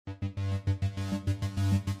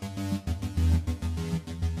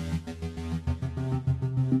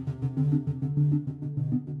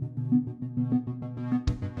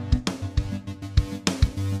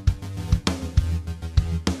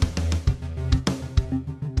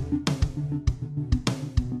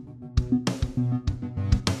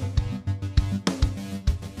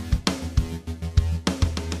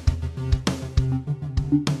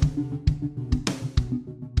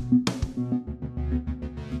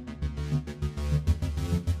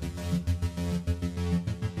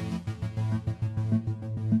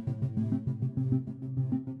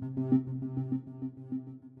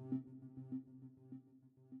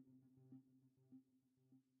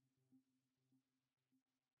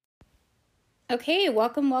Okay,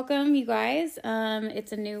 welcome, you guys.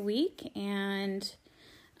 It's a new week, and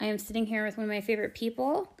I am sitting here with one of my favorite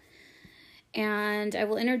people, and I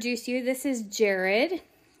will introduce you. This is Jared,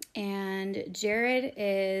 and Jared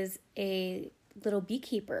is a little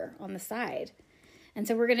beekeeper on the side, and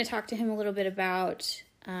so we're going to talk to him a little bit about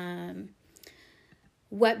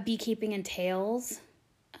what beekeeping entails,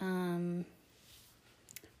 how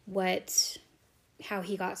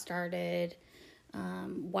he got started,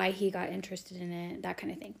 why he got interested in it, that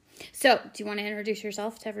kind of thing. So, do you want to introduce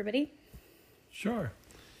yourself to everybody? Sure.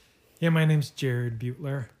 Yeah, my name's Jared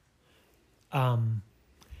Buetler. I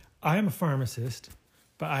am a pharmacist,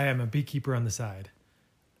 but I am a beekeeper on the side.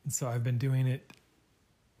 And so I've been doing it,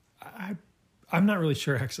 I'm not really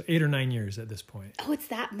sure, actually, 8 or 9 years at this point. Oh, it's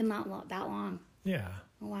been that long. Yeah.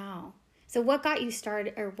 Wow. So what got you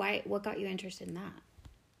started, or what got you interested in that?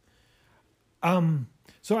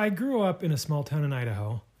 So I grew up in a small town in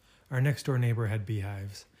Idaho. Our next door neighbor had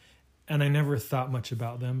beehives, and I never thought much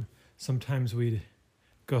about them. Sometimes we'd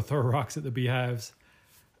go throw rocks at the beehives.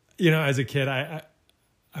 You know, as a kid, I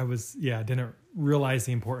didn't realize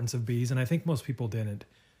the importance of bees, and I think most people didn't.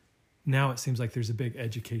 Now it seems like there's a big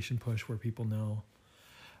education push where people know.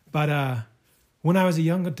 But when I was a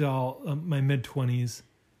young adult, my mid-20s,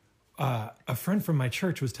 a friend from my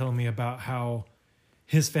church was telling me about how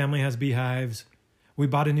his family has beehives. We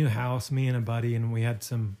bought a new house, me and a buddy, and we had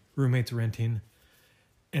some roommates renting.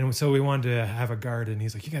 And so we wanted to have a garden.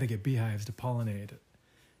 He's like, you got to get beehives to pollinate.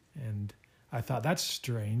 And I thought, that's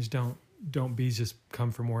strange. Don't bees just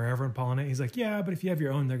come from wherever and pollinate? He's like, yeah, but if you have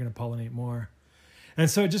your own, they're going to pollinate more. And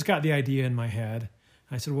so it just got the idea in my head.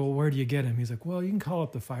 I said, well, where do you get them? He's like, well, you can call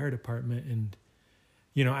up the fire department and,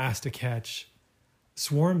 ask to catch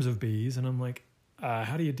swarms of bees. And I'm like,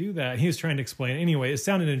 how do you do that? He was trying to explain. Anyway, it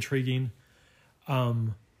sounded intriguing.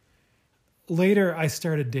 Later, I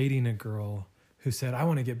started dating a girl who said, I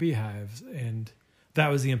want to get beehives. And that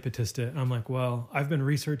was the impetus to, I'm like, well, I've been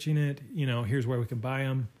researching it. Here's where we can buy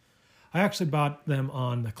them. I actually bought them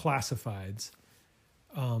on the classifieds.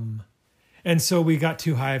 And so we got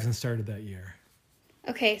 2 hives and started that year.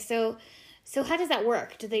 Okay, so how does that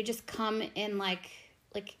work? Do they just come in like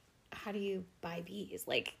how do you buy bees?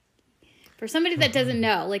 Like, for somebody that doesn't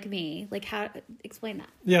know, like me, how, explain that.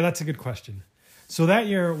 Yeah, that's a good question. So that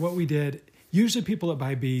year, what we did, usually people that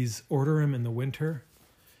buy bees order them in the winter,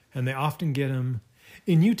 and they often get them.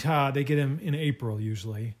 In Utah, they get them in April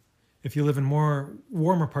usually. If you live in more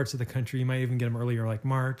warmer parts of the country, you might even get them earlier, like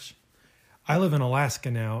March. I live in Alaska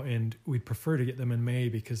now, and we'd prefer to get them in May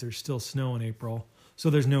because there's still snow in April, so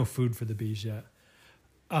there's no food for the bees yet.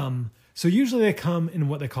 So usually they come in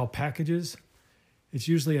what they call packages. It's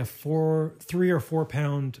usually a 3 or 4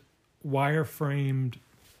 pound wire framed,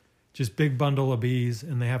 just big bundle of bees,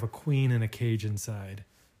 and they have a queen and a cage inside.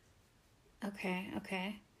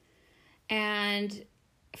 Okay. And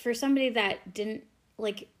for somebody that didn't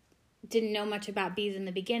know much about bees in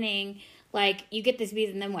the beginning, you get these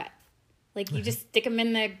bees and then what? You just stick them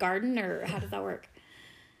in the garden, or how does that work?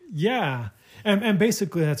 Yeah. And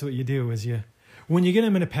basically that's what you do is when you get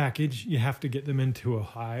them in a package, you have to get them into a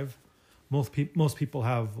hive. Most people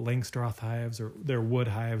have Langstroth hives, or they're wood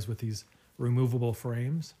hives with these removable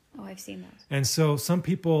frames. Oh, I've seen those. And so some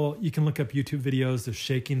people, you can look up YouTube videos of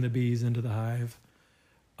shaking the bees into the hive.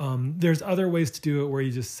 There's other ways to do it where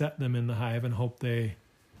you just set them in the hive and hope they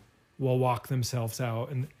will walk themselves out.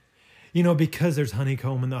 And, because there's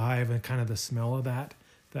honeycomb in the hive and kind of the smell of that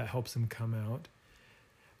helps them come out.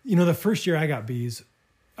 The first year I got bees,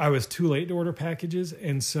 I was too late to order packages.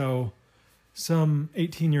 And so some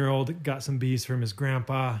 18-year-old got some bees from his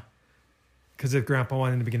grandpa because his grandpa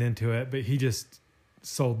wanted to get into it, but he just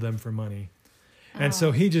sold them for money. And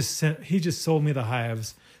so he just sold me the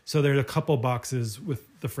hives. So there's a couple boxes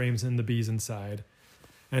with the frames and the bees inside.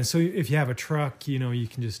 And so if you have a truck, you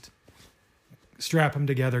can just strap them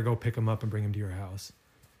together, go pick them up and bring them to your house.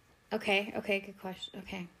 Okay. Good question.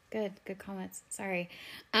 Okay. Good comments. Sorry.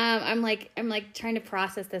 I'm trying to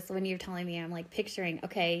process this when you're telling me. I'm picturing,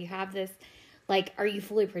 okay, you have this, are you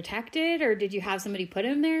fully protected, or did you have somebody put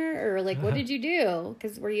him there, or what did you do?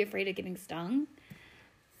 Because were you afraid of getting stung?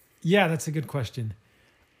 Yeah, that's a good question.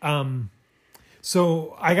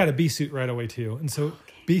 So I got a bee suit right away too. And so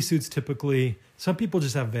bee suits typically, some people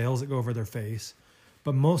just have veils that go over their face,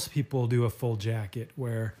 but most people do a full jacket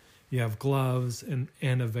where you have gloves and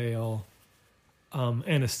a veil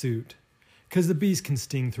and a suit, because the bees can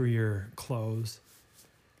sting through your clothes.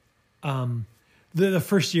 The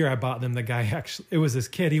first year I bought them, the guy actually, it was this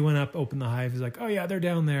kid, he went up, opened the hive. He's like, oh yeah, they're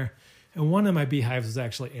down there. And one of my beehives was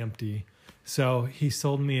actually empty. So he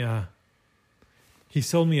sold me a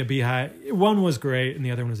beehive. One was great and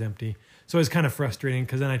the other one was empty. So it was kind of frustrating,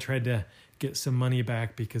 because then I tried to get some money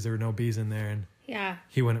back because there were no bees in there, and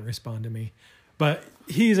he wouldn't respond to me. But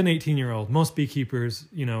he's an 18-year-old. Most beekeepers,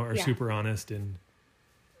 are super honest. And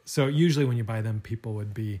so usually when you buy them, people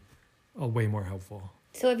would be way more helpful.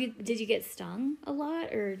 So did you get stung a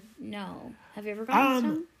lot, or no? Have you ever gotten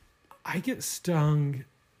stung? I get stung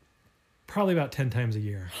probably about 10 times a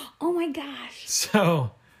year. Oh my gosh.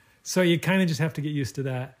 So you kind of just have to get used to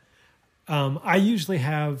that. I usually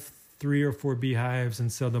have 3 or 4 beehives,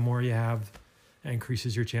 and so the more you have, that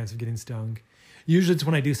increases your chance of getting stung. Usually it's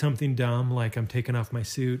when I do something dumb, like I'm taking off my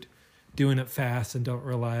suit, doing it fast, and don't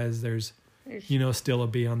realize there's still a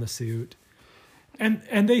bee on the suit.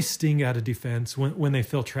 And they sting out of defense when they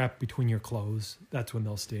feel trapped between your clothes. That's when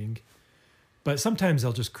they'll sting. But sometimes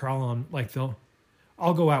they'll just crawl on,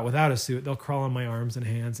 I'll go out without a suit. They'll crawl on my arms and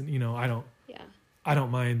hands, and I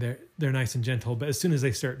don't mind. They're nice and gentle. But as soon as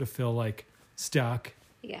they start to feel stuck,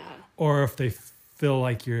 or if they feel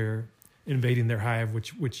like you're invading their hive,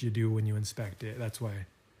 which you do when you inspect it, that's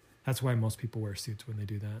why most people wear suits when they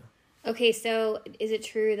do that. Okay, so is it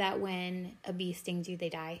true that when a bee stings you, they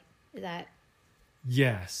die? Is that?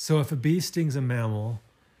 Yes. So if a bee stings a mammal,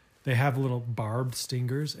 they have little barbed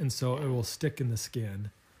stingers, and so it will stick in the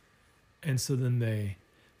skin. And so then they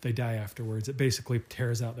die afterwards. It basically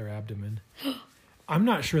tears out their abdomen. I'm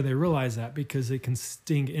not sure they realize that, because they can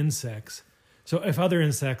sting insects. So if other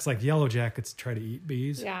insects like yellow jackets try to eat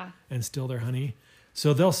bees and steal their honey,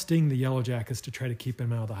 so they'll sting the yellow jackets to try to keep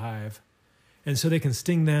them out of the hive. And so they can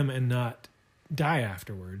sting them and not die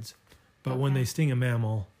afterwards. But when they sting a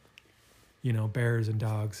mammal, bears and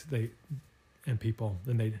dogs, and people,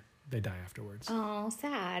 then they die afterwards. Oh,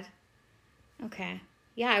 sad. Okay.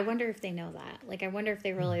 Yeah, I wonder if they know that. I wonder if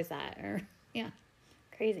they realize that, or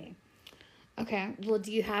crazy. Okay. Well,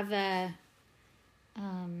 do you have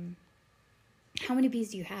how many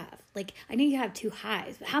bees do you have? I know you have 2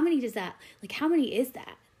 hives, but how many is that?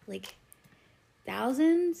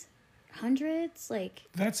 Thousands? Hundreds?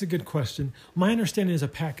 That's a good question. My understanding is a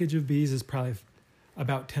package of bees is probably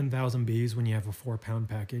about 10,000 bees when you have a 4-pound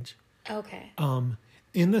package. Okay.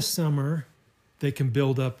 In the summer, they can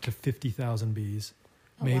build up to 50,000 bees,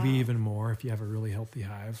 maybe even more if you have a really healthy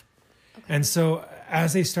hive. Okay. And so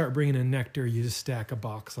as they start bringing in nectar, you just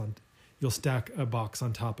you'll stack a box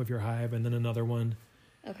on top of your hive, and then another one.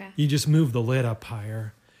 Okay. You just move the lid up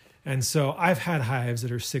higher. And so I've had hives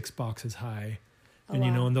that are 6 boxes high, and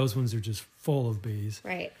and those ones are just full of bees.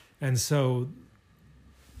 Right. And so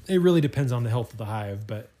it really depends on the health of the hive,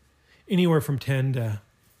 but anywhere from 10 to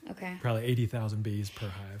probably 80,000 bees per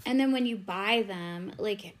hive. And then when you buy them,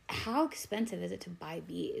 how expensive is it to buy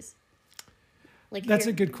bees? That's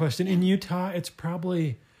a good question. Yeah. In Utah, it's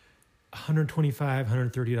probably $125,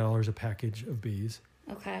 $130 a package of bees.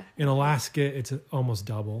 Okay. In Alaska, it's almost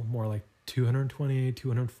double, more like $220,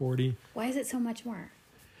 $240. Why is it so much more?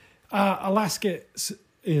 Alaska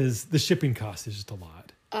is the shipping cost is just a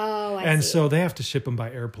lot. Oh, I see. And so they have to ship them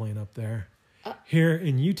by airplane up there. Here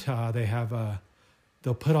in Utah,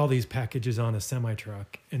 they'll put all these packages on a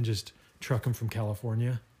semi-truck and just truck them from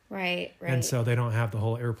California. Right. And so they don't have the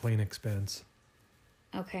whole airplane expense.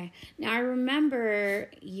 Okay. Now, I remember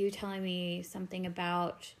you telling me something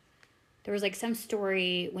about, there was some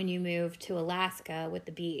story when you moved to Alaska with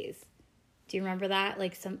the bees. Do you remember that?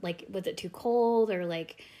 Was it too cold, or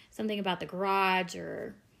something about the garage,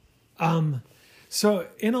 or? So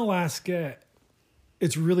in Alaska,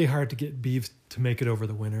 it's really hard to get bees to make it over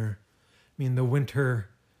the winter. I mean, the winter,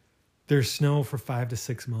 there's snow for 5 to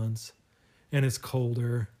 6 months, and it's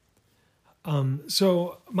colder.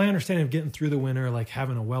 So my understanding of getting through the winter,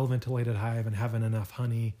 having a well-ventilated hive and having enough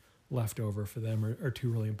honey left over for them are 2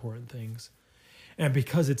 really important things. And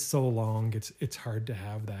because it's so long, it's hard to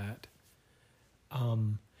have that.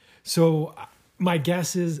 So my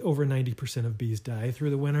guess is over 90% of bees die through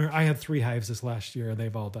the winter. I had 3 hives this last year, and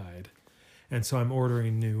they've all died. And so I'm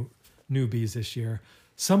ordering new bees this year.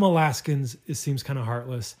 Some Alaskans, it seems kind of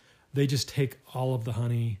heartless. They just take all of the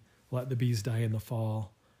honey, let the bees die in the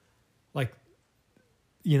fall.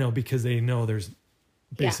 Because they know there's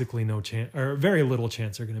basically no chance, or very little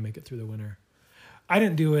chance they're going to make it through the winter. I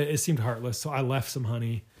didn't do it. It seemed heartless. So I left some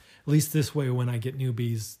honey, least this way, when I get new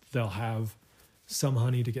bees, they'll have some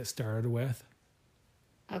honey to get started with.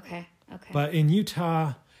 Okay. But in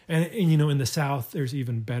Utah and in the South, there's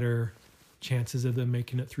even better chances of them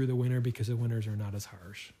making it through the winter because the winters are not as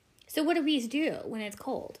harsh. So what do bees do when it's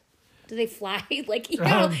cold? Do they fly? Like, you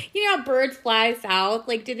know how birds fly south?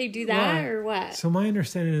 Like, do they do that or what? So my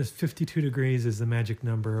understanding is 52 degrees is the magic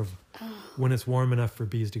number of when it's warm enough for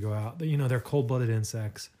bees to go out. They're cold-blooded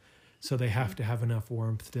insects, so they have to have enough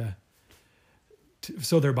warmth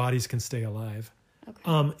so their bodies can stay alive.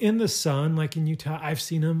 Okay. In the sun, like in Utah, I've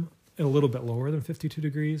seen them a little bit lower than 52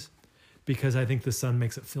 degrees because I think the sun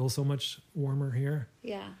makes it feel so much warmer here.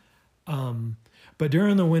 Yeah. But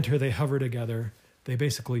during the winter, they hover together. They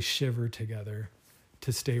basically shiver together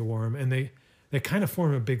to stay warm. And they kind of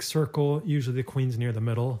form a big circle. Usually the queen's near the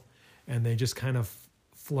middle. And they just kind of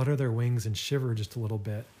flutter their wings and shiver just a little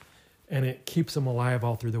bit. And it keeps them alive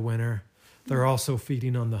all through the winter. They're also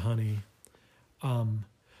feeding on the honey.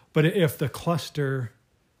 But if the cluster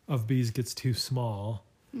of bees gets too small,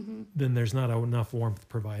 then there's not enough warmth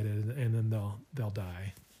provided, and then they'll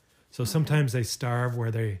die. So sometimes they starve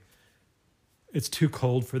where it's too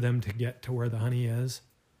cold for them to get to where the honey is.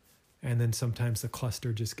 And then sometimes the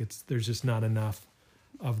cluster there's just not enough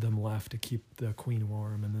of them left to keep the queen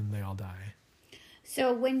warm, and then they all die.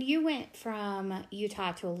 So when you went from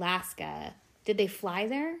Utah to Alaska, did they fly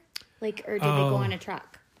there? Like, or did they go on a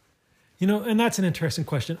truck? And that's an interesting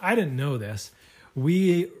question. I didn't know this.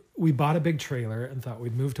 We bought a big trailer and thought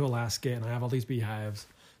we'd move to Alaska, and I have all these beehives,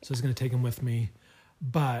 so I was going to take them with me.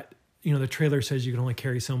 But, the trailer says you can only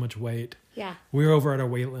carry so much weight. Yeah. We were over at our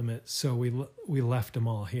weight limit, so we left them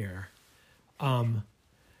all here. And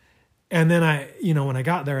then when I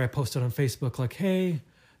got there, I posted on Facebook like, hey,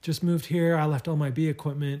 just moved here. I left all my bee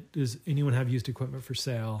equipment. Does anyone have used equipment for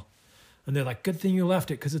sale? And they're like, good thing you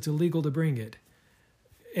left it because it's illegal to bring it.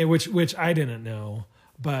 Which I didn't know,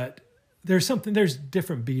 but there's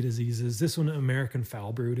different bee diseases. This one, American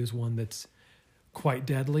foul brood, is one that's quite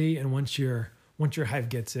deadly. And once your hive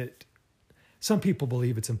gets it, some people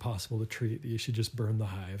believe it's impossible to treat. You should just burn the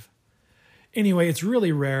hive. Anyway, it's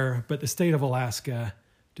really rare, but the state of Alaska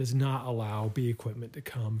does not allow bee equipment to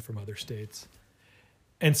come from other states.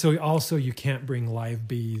 And so also you can't bring live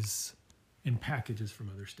bees in packages from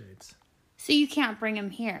other states. So you can't bring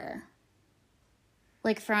them here?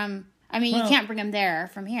 You can't bring them there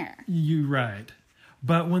from here. You're right.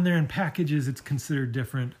 But when they're in packages, it's considered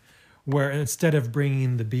different, where instead of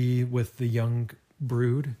bringing the bee with the young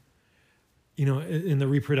brood, in the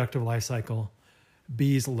reproductive life cycle,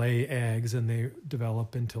 bees lay eggs and they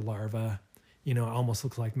develop into larvae, it almost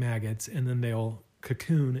looks like maggots, and then they'll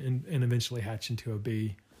cocoon and eventually hatch into a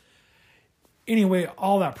bee. Anyway,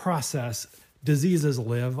 all that process, diseases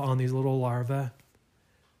live on these little larvae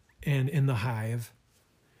and in the hive.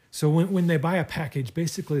 So when they buy a package,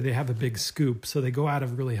 basically they have a big scoop. So they go out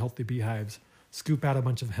of really healthy beehives, scoop out a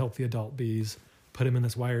bunch of healthy adult bees, put them in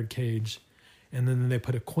this wired cage, and then they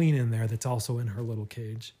put a queen in there that's also in her little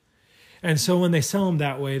cage. And so when they sell them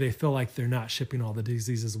that way, they feel like they're not shipping all the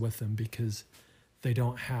diseases with them because they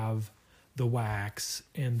don't have the wax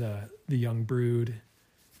and the young brood,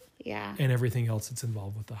 and everything else that's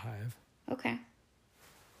involved with the hive. Okay.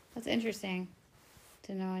 That's interesting.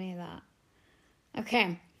 Didn't know any of that.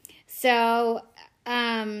 Okay. So,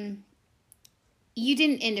 you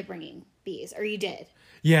didn't end up bringing bees, or you did?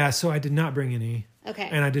 Yeah, so I did not bring any. Okay.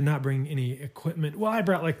 And I did not bring any equipment. Well, I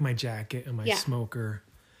brought my jacket and my smoker.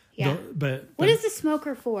 Yeah. But what is the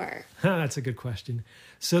smoker for? That's a good question.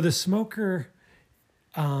 So the smoker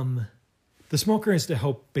is to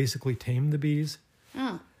help basically tame the bees.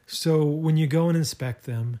 Oh. So when you go and inspect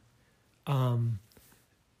them,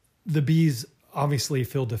 the bees obviously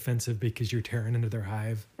feel defensive because you're tearing into their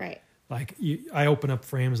hive. Right. I open up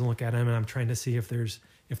frames and look at them, and I'm trying to see if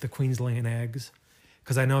the queen's laying eggs,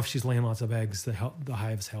 because I know if she's laying lots of eggs, the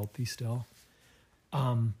hive's healthy still.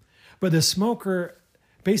 But the smoker,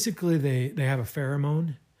 basically they have a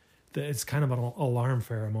pheromone that it's kind of an alarm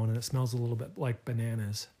pheromone, and it smells a little bit like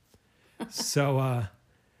bananas. So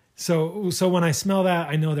when I smell that,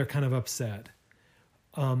 I know they're kind of upset.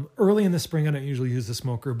 Early in the spring, I don't usually use the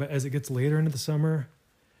smoker, but as it gets later into the summer,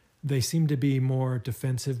 they seem to be more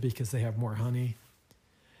defensive because they have more honey.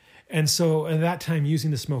 And so at that time,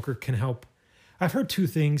 using the smoker can help. I've heard two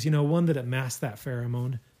things, one, that it masks that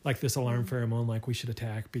pheromone, like this alarm pheromone, like we should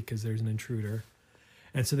attack because there's an intruder.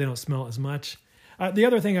 And so they don't smell as much. The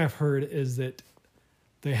other thing I've heard is that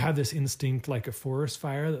they have this instinct, like a forest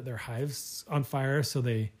fire, that their hive's on fire, so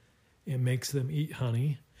it makes them eat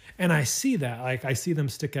honey. And I see that, I see them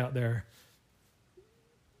stick out their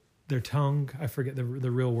tongue. I forget the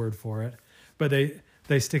real word for it, but they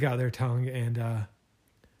they stick out their tongue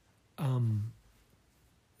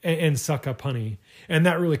and suck up honey. And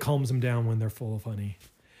that really calms them down when they're full of honey.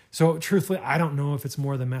 So truthfully, I don't know if it's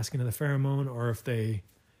more the masking of the pheromone or if they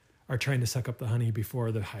are trying to suck up the honey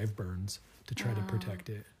before the hive burns to try to protect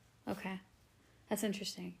it. Okay. That's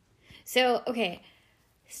interesting. So, okay.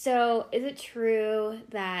 So is it true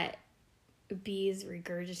that bees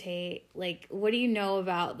regurgitate? Like, what do you know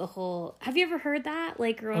about the whole... Have you ever heard that?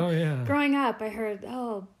 Like, growing up, I heard,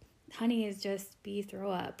 honey is just bee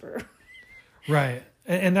throw up. Or Right.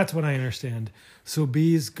 And that's what I understand. So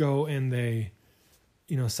bees go and they,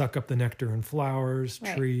 suck up the nectar in flowers,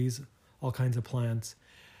 trees, all kinds of plants.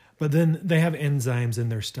 But then they have enzymes in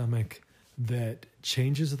their stomach that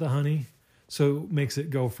changes the honey. So makes it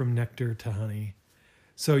go from nectar to honey.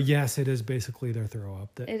 So yes, it is basically their throw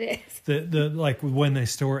up. It is. The like when they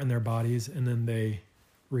store it in their bodies and then they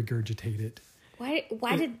regurgitate it.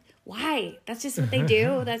 Why? That's just what they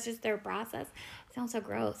do. That's just their process. It sounds so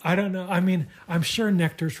gross. I don't know. I mean, I'm sure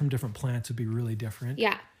nectars from different plants would be really different.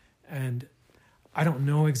 Yeah. And I don't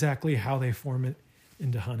know exactly how they form it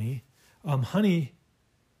into honey. Honey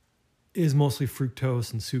is mostly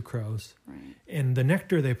fructose and sucrose. Right. And the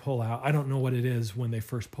nectar they pull out, I don't know what it is when they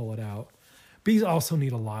first pull it out. Bees also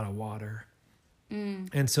need a lot of water.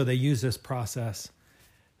 And so they use this process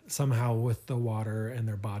somehow with the water, and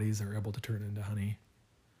their bodies are able to turn into honey.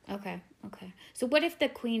 Okay. So what if the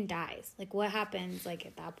queen dies? Like, what happens, like,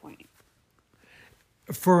 at that point?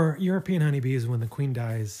 For European honeybees, when the queen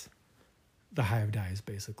dies, the hive dies,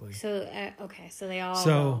 basically. So, so they all...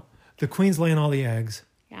 So the queen's laying all the eggs.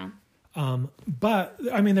 Yeah. But,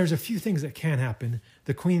 I mean, there's a few things that can happen.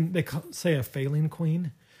 The queen, they say a failing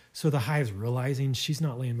queen. So the hive's realizing she's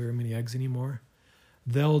not laying very many eggs anymore.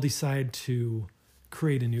 They'll decide to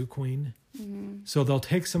create a new queen. Mm-hmm. So they'll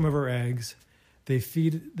take some of her eggs. They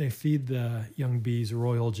feed the young bees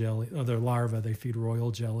royal jelly, or their larvae, they feed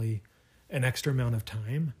royal jelly an extra amount of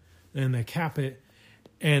time. And they cap it.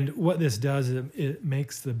 And what this does is it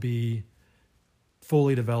makes the bee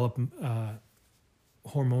fully develop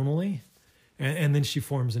hormonally. And then she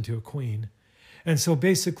forms into a queen. And so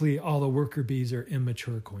basically all the worker bees are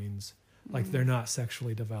immature queens. Like they're not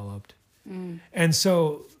sexually developed. And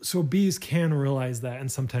so bees can realize that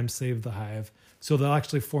and sometimes save the hive. So they'll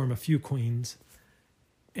actually form a few queens.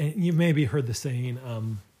 And you've maybe heard the saying,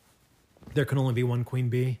 there can only be one queen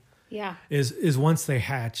bee. Yeah. Is once they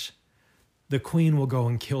hatch, the queen will go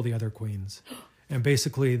and kill the other queens. And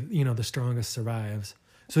basically, the strongest survives.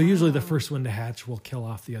 So usually the first one to hatch will kill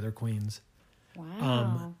off the other queens.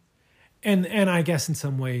 Wow. And I guess in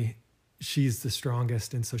some way she's the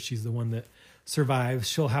strongest, and so she's the one that survives.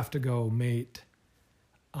 She'll have to go mate,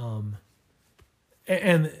 and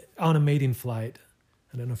on a mating flight.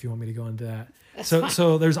 I don't know if you want me to go into that.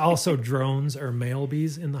 So there's also drones or male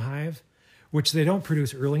bees in the hive, which they don't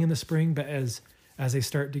produce early in the spring, but as they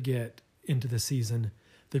start to get into the season,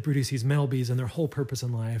 they produce these male bees, and their whole purpose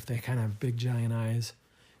in life, they kind of have big giant eyes,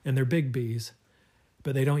 and they're big bees,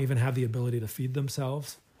 but they don't even have the ability to feed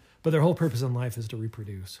themselves. But their whole purpose in life is to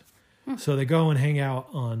reproduce. So they go and hang out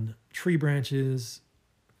on tree branches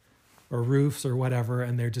or roofs or whatever,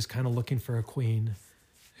 and they're just kind of looking for a queen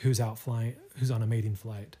who's out flying, who's on a mating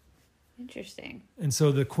flight. Interesting. And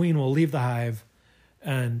so the queen will leave the hive,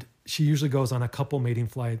 and she usually goes on a couple mating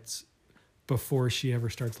flights before she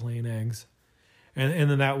ever starts laying eggs. And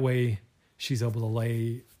then that way she's able to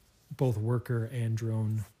lay both worker and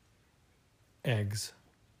drone eggs.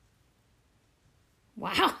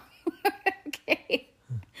 Wow. Okay.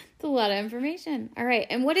 It's a lot of information. All right.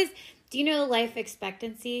 And do you know the life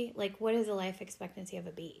expectancy? Like, what is the life expectancy of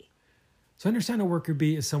a bee? So I understand a worker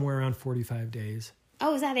bee is somewhere around 45 days.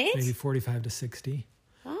 Oh, is that it? Maybe 45 to 60.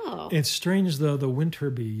 Oh. It's strange, though, the winter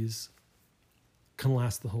bees can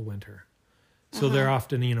last the whole winter. So they're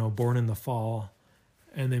often, born in the fall,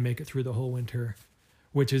 and they make it through the whole winter,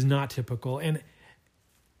 which is not typical. And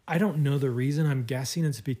I don't know the reason. I'm guessing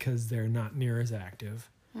it's because they're not near as active.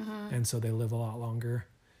 And so they live a lot longer.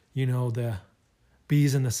 The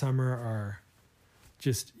bees in the summer are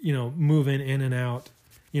just, moving in and out.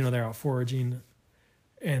 They're out foraging.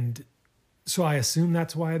 And so I assume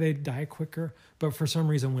that's why they die quicker. But for some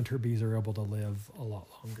reason, winter bees are able to live a lot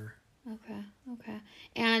longer. Okay.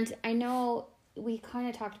 And I know we kind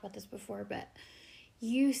of talked about this before, but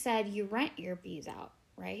you said you rent your bees out,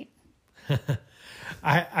 right?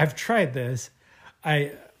 I've tried this.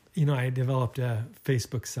 I developed a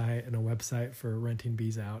Facebook site and a website for renting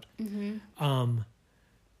bees out.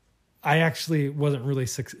 I actually wasn't really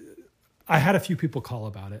I had a few people call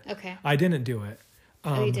about it. Okay. I didn't do it.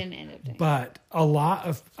 You didn't end up doing it. But a lot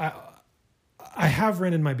of I have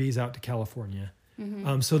rented my bees out to California,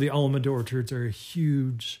 So the almond orchards are a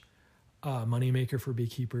huge moneymaker for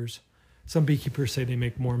beekeepers. Some beekeepers say they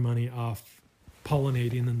make more money off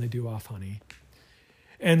pollinating than they do off honey.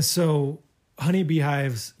 And so honey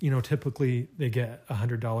beehives, typically they get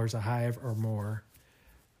 $100 a hive or more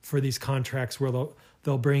for these contracts where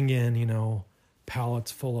they'll bring in,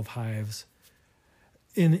 pallets full of hives.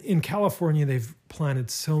 In California, they've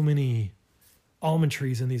planted so many almond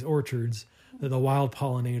trees in these orchards that the wild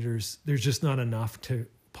pollinators, there's just not enough to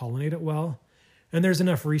pollinate it well. And there's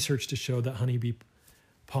enough research to show that honeybee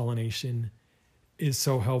pollination is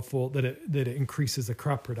so helpful that it increases the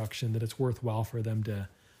crop production, that it's worthwhile for them to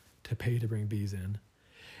pay to bring bees in.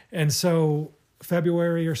 And so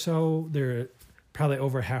February or so, they're probably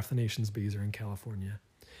over half the nation's bees are in California.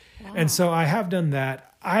 Wow. And so I have done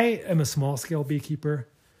that. I am a small scale beekeeper.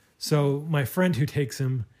 So my friend who takes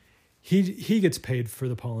them, he gets paid for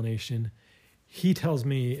the pollination. He tells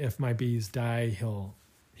me if my bees die,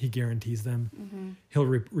 he guarantees them. Mm-hmm. He'll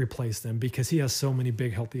replace them because he has so many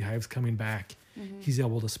big healthy hives coming back. Mm-hmm. He's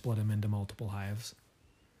able to split them into multiple hives.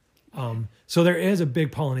 So there is a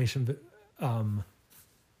big pollination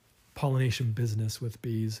business with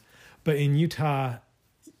bees, but in Utah,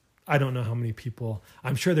 I don't know how many people.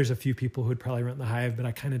 I'm sure there's a few people who'd probably rent the hive, but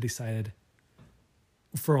I kind of decided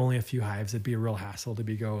for only a few hives, it'd be a real hassle to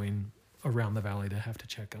be going around the valley to have to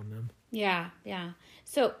check on them. Yeah.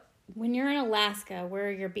 So when you're in Alaska, where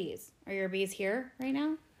are your bees? Are your bees here right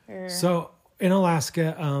now? Or? So in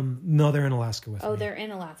Alaska, no, they're in Alaska with me. Oh, they're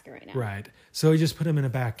in Alaska right now. Right. So we just put them in a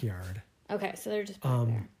backyard. Okay, so they're just put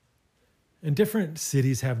there. And different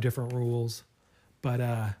cities have different rules,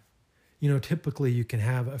 but typically you can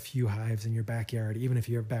have a few hives in your backyard, even if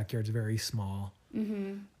your backyard's very small.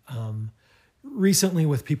 Mm-hmm. Recently,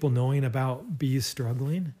 with people knowing about bees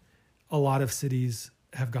struggling, a lot of cities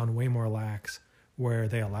have gone way more lax, where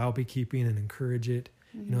they allow beekeeping and encourage it.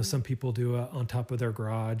 Mm-hmm. Some people do it on top of their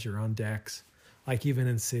garage or on decks. Like even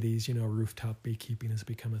in cities, rooftop beekeeping has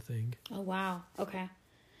become a thing. Oh, wow. Okay.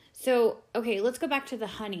 So, let's go back to the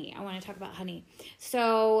honey. I want to talk about honey.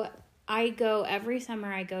 So every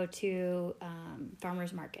summer I go to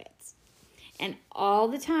farmers markets, and all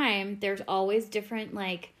the time there's always different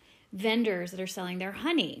vendors that are selling their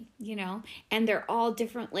honey, and they're all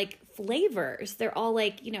different flavors. They're all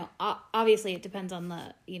obviously it depends on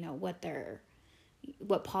the,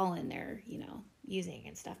 what pollen they're, using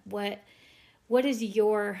and stuff. What does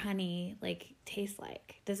your honey taste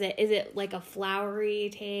like? Is it like a flowery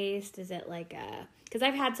taste? Is it because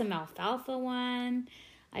I've had some alfalfa one.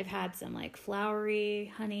 I've had some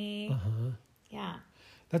flowery honey. Uh-huh. Yeah.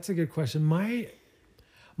 That's a good question. My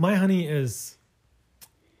honey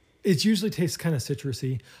it usually tastes kind of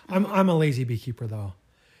citrusy. Uh-huh. I'm a lazy beekeeper though.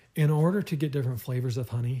 In order to get different flavors of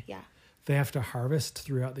honey, they have to harvest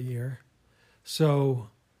throughout the year. So,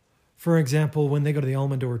 for example, when they go to the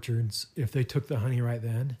almond orchards, if they took the honey right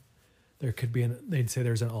then, there could be they'd say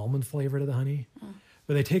there's an almond flavor to the honey. Oh.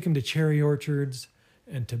 But they take them to cherry orchards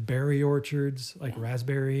and to berry orchards,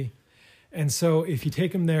 raspberry. And so if you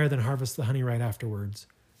take them there, then harvest the honey right afterwards,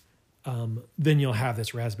 then you'll have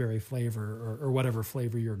this raspberry flavor or whatever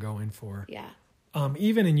flavor you're going for. Yeah.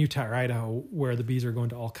 Even in Utah or Idaho, where the bees are going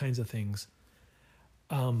to all kinds of things,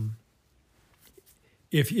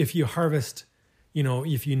 if you harvest,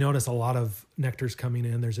 if you notice a lot of nectar's coming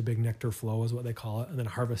in, there's a big nectar flow is what they call it, and then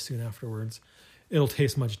harvest soon afterwards, it'll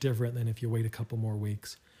taste much different than if you wait a couple more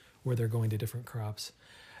weeks where they're going to different crops.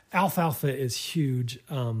 Alfalfa is huge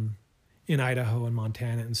in Idaho and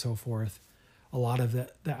Montana and so forth. A lot of the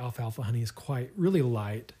alfalfa honey is really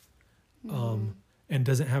light and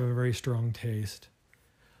doesn't have a very strong taste.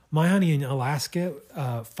 My honey in Alaska,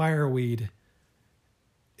 fireweed,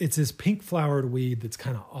 it's this pink flowered weed that's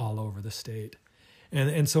kind of all over the state.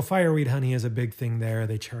 And so fireweed honey is a big thing there.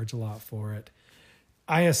 They charge a lot for it.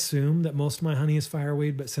 I assume that most of my honey is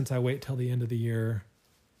fireweed, but since I wait till the end of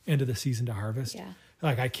the season to harvest,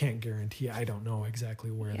 I can't guarantee. I don't know exactly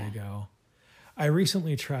where they go. I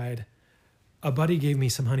recently tried, a buddy gave me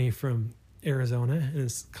some honey from Arizona, and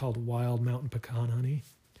it's called Wild Mountain Pecan honey.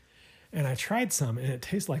 And I tried some, and it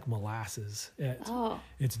tastes like molasses.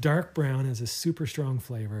 It's dark brown, has a super strong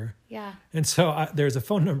flavor. Yeah. And so there's a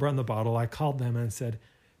phone number on the bottle. I called them and said,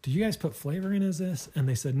 "Do you guys put flavor in as this?" And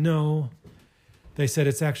they said, "No." They said,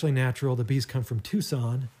 "It's actually natural. The bees come from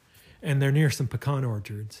Tucson, and they're near some pecan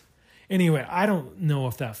orchards." Anyway, I don't know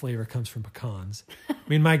if that flavor comes from pecans. I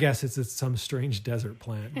mean, my guess is it's some strange desert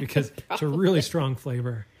plant because it's a really strong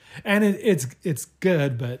flavor. And it's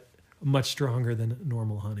good, but much stronger than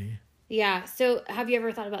normal honey. Yeah. So have you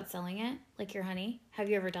ever thought about selling it, your honey? Have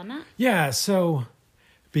you ever done that? Yeah. So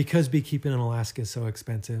because beekeeping in Alaska is so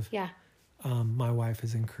expensive, My wife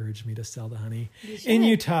has encouraged me to sell the honey. You should. In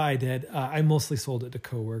Utah, I did. I mostly sold it to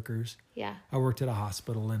coworkers. Yeah. I worked at a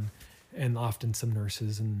hospital, and often some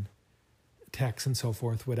nurses and techs and so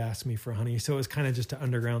forth would ask me for honey. So it was kind of just an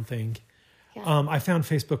underground thing. Yeah. I found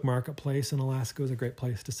Facebook Marketplace in Alaska was a great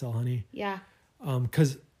place to sell honey. Yeah.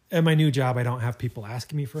 Because at my new job, I don't have people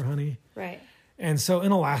asking me for honey. Right. And so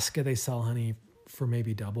in Alaska, they sell honey for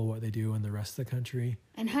maybe double what they do in the rest of the country.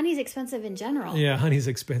 And honey's expensive in general. Yeah, honey's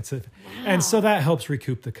expensive. Wow. And so that helps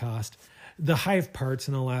recoup the cost. The hive parts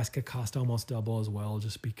in Alaska cost almost double as well,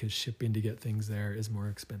 just because shipping to get things there is more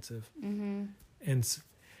expensive. Mm-hmm.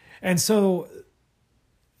 And so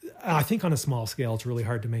I think on a small scale, it's really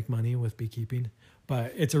hard to make money with beekeeping,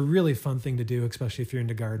 but it's a really fun thing to do, especially if you're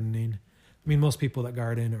into gardening. I mean, most people that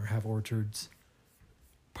garden or have orchards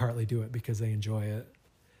partly do it because they enjoy it.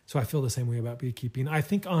 So I feel the same way about beekeeping. I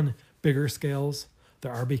think on bigger scales,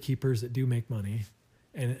 there are beekeepers that do make money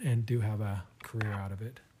and do have a career out of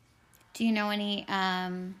it. Do you know any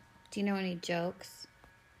jokes?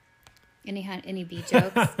 Any bee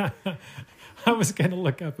jokes? I was going to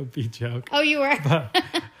look up a bee joke. Oh, you were?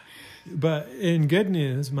 But in good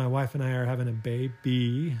news, my wife and I are having a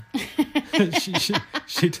baby.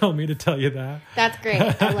 she told me to tell you that. That's great.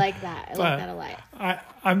 I like that. I like that a lot.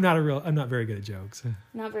 I'm not very good at jokes.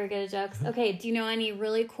 Not very good at jokes. Okay. Do you know any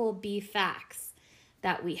really cool bee facts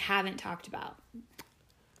that we haven't talked about?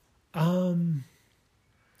 I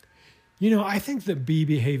think that bee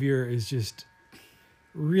behavior is just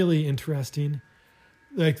really interesting.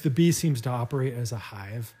 Like the bee seems to operate as a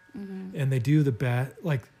hive, and they do the best.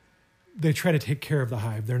 Like they try to take care of the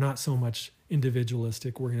hive. They're not so much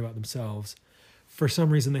individualistic, worrying about themselves. For some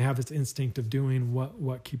reason, they have this instinct of doing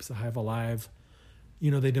what keeps the hive alive.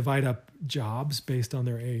 They divide up jobs based on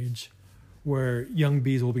their age, where young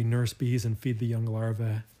bees will be nurse bees and feed the young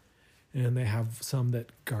larvae, and they have some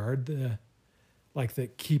that guard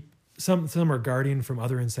that keep. Some are guarding from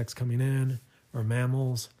other insects coming in or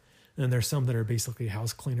mammals, and there's some that are basically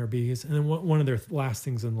house cleaner bees. And then one of their last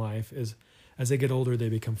things in life is, as they get older, they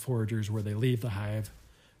become foragers, where they leave the hive,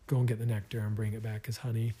 go and get the nectar and bring it back as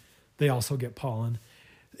honey. They also get pollen.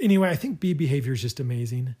 Anyway, I think bee behavior is just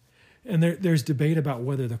amazing. And there's debate about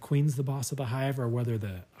whether the queen's the boss of the hive or whether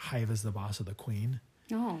the hive is the boss of the queen.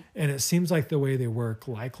 Oh. And it seems like the way they work,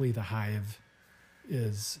 likely the hive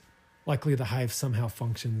somehow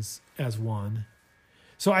functions as one.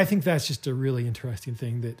 So I think that's just a really interesting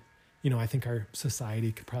thing that, I think our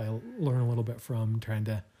society could probably learn a little bit from, trying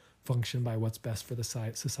to function by what's best for the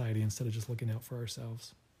society instead of just looking out for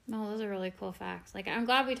ourselves. No, those are really cool facts. Like, I'm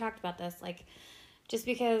glad we talked about this. Like, just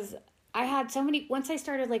because I had so many, once I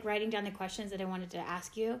started writing down the questions that I wanted to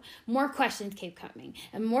ask you, more questions kept coming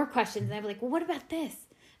and more questions. And I was like, well, what about this?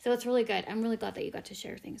 So it's really good. I'm really glad that you got to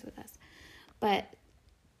share things with us. But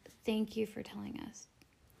thank you for telling us.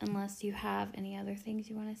 Unless you have any other things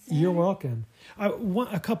you want to say. You're welcome.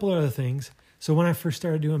 A couple other things. So when I first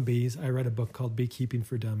started doing bees, I read a book called Beekeeping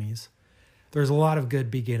for Dummies. There's a lot of good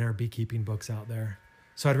beginner beekeeping books out there.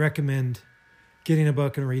 So I'd recommend getting a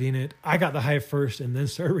book and reading it. I got the hive first and then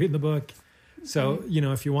started reading the book. So,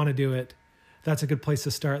 if you want to do it, that's a good place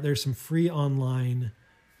to start. There's some free online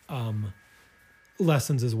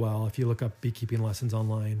lessons as well. If you look up beekeeping lessons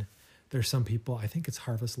online, there's some people, I think it's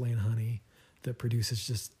Harvest Lane Honey, that produces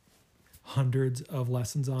just hundreds of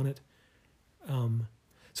lessons on it.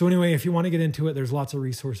 So anyway, if you want to get into it, there's lots of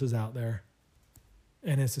resources out there.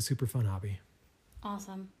 And it's a super fun hobby.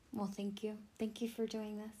 Awesome. Well, thank you. Thank you for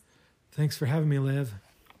doing this. Thanks for having me, Liv.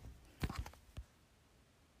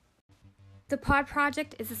 The Pod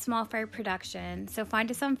Project is a small fire production, so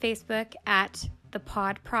find us on Facebook at The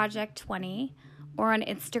Pod Project 20 or on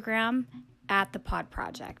Instagram at The Pod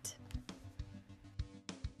Project.